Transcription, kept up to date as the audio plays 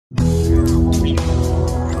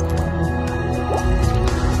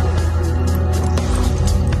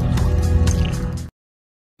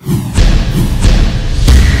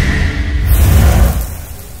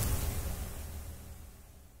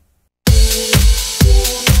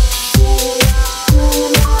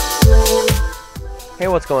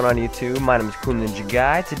what's going on YouTube? My name is Cool Ninja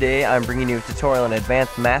Guy. Today I'm bringing you a tutorial on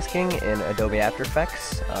advanced masking in Adobe After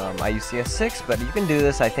Effects. I use CS6, but you can do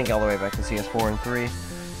this I think all the way back to CS4 and 3.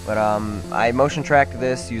 But I motion tracked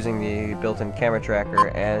this using the built-in camera tracker,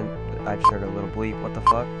 and I just heard a little bleep. What the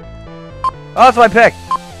fuck? Oh, it's my pick!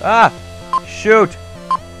 Ah! Shoot!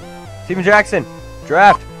 Steven Jackson!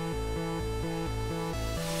 Draft!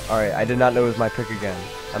 Alright, I did not know it was my pick again.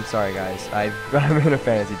 I'm sorry guys. I'm in a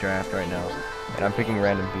fantasy draft right now. And I'm picking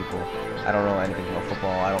random people. I don't know anything about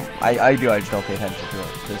football. I just don't pay attention to it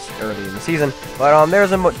this early in the season. But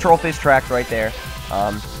there's a troll face track right there.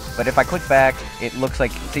 But if I click back, it looks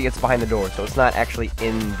like, see, it's behind the door, so it's not actually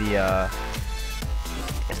in the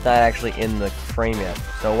frame yet.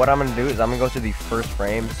 So what I'm gonna do is I'm gonna go to the first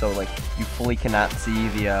frame, so like you fully cannot see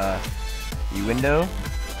the window.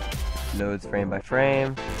 Loads frame by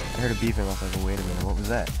frame. I heard a beeping. I was like, oh, wait a minute, what was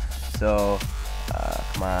that? So,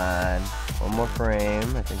 come on, one more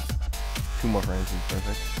frame. I think 2 more frames is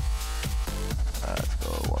perfect. Let's go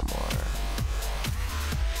one more.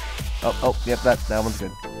 Oh, yep, that one's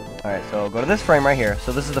good. Alright, so go to this frame right here.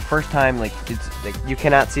 So this is the first time, like, you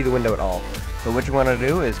cannot see the window at all. So what you want to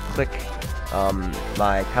do is click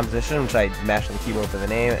my composition, which I mashed on the keyboard for the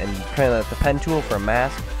name, and kind of the pen tool for a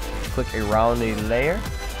mask. Click around the layer,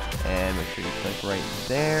 and make sure you click right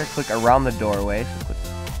there. Click around the doorway, so click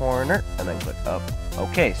the corner, and then click up.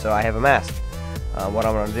 Okay, so I have a mask. What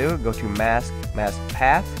I'm going to do, go to mask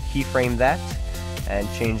path, keyframe that, and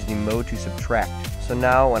change the mode to subtract. So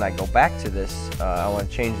now when I go back to this, I want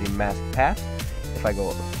to change the mask path. If I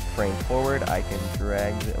go frame forward, I can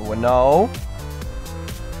drag the, well, no.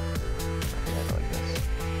 Yeah, like this.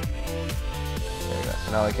 There we go.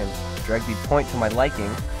 So now I can drag the point to my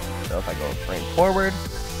liking. So if I go frame forward,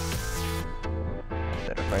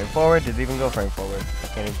 instead of frame forward, did it even go frame forward? I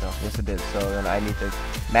can't even tell. Yes, it did. So then I need to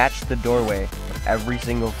match the doorway of every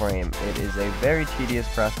single frame. It is a very tedious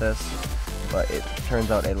process, but it turns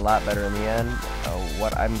out a lot better in the end.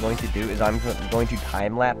 What I'm going to do is I'm going to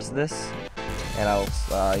time lapse this, and I'll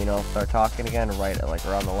start talking again right at like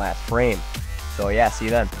around the last frame. So yeah, see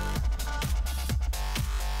you then.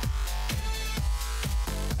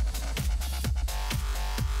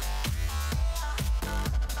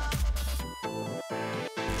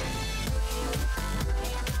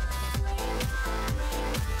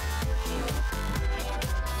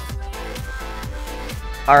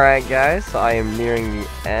 Alright guys, so I am nearing the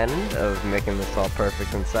end of making this all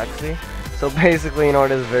perfect and sexy. So basically,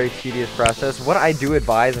 it is a very tedious process. What I do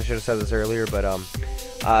advise, I should have said this earlier, but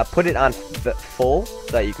put it on full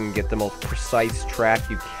so that you can get the most precise track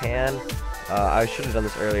you can. I should have done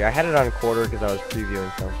this earlier. I had it on quarter because I was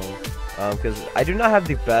previewing something. Because I do not have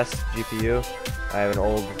the best GPU. I have an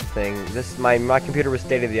old thing. My computer was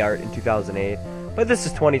state of the art in 2008, but this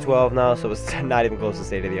is 2012 now, so it's not even close to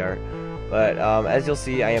state of the art. But as you'll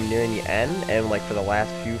see, I am nearing the end, and like for the last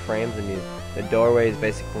few frames, and the doorway is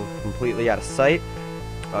basically completely out of sight.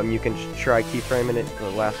 You can try keyframing it for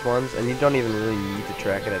the last ones, and you don't even really need to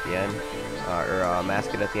track it at the end, or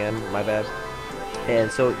mask it at the end, my bad. And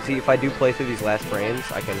so, see, if I do play through these last frames,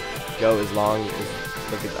 I can go as long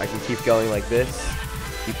as, I can keep going like this,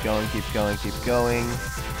 keep going,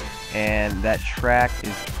 and that track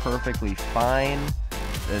is perfectly fine.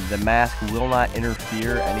 The mask will not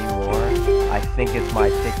interfere anymore. I think it's my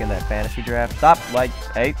pick in that fantasy draft. Stop, like,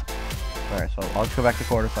 hey. Alright, so I'll just go back to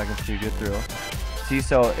quarter so I can see good through. See,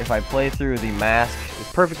 so if I play through, the mask is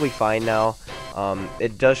perfectly fine now.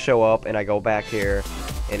 It does show up, and I go back here,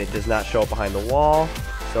 and it does not show up behind the wall.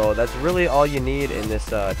 So that's really all you need in this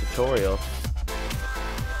tutorial.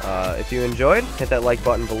 If you enjoyed, hit that like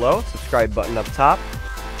button below, subscribe button up top.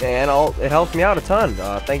 And it helps me out a ton.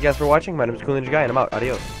 Thank you guys for watching. My name is Cool Ninja Guy, and I'm out.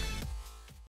 Adios.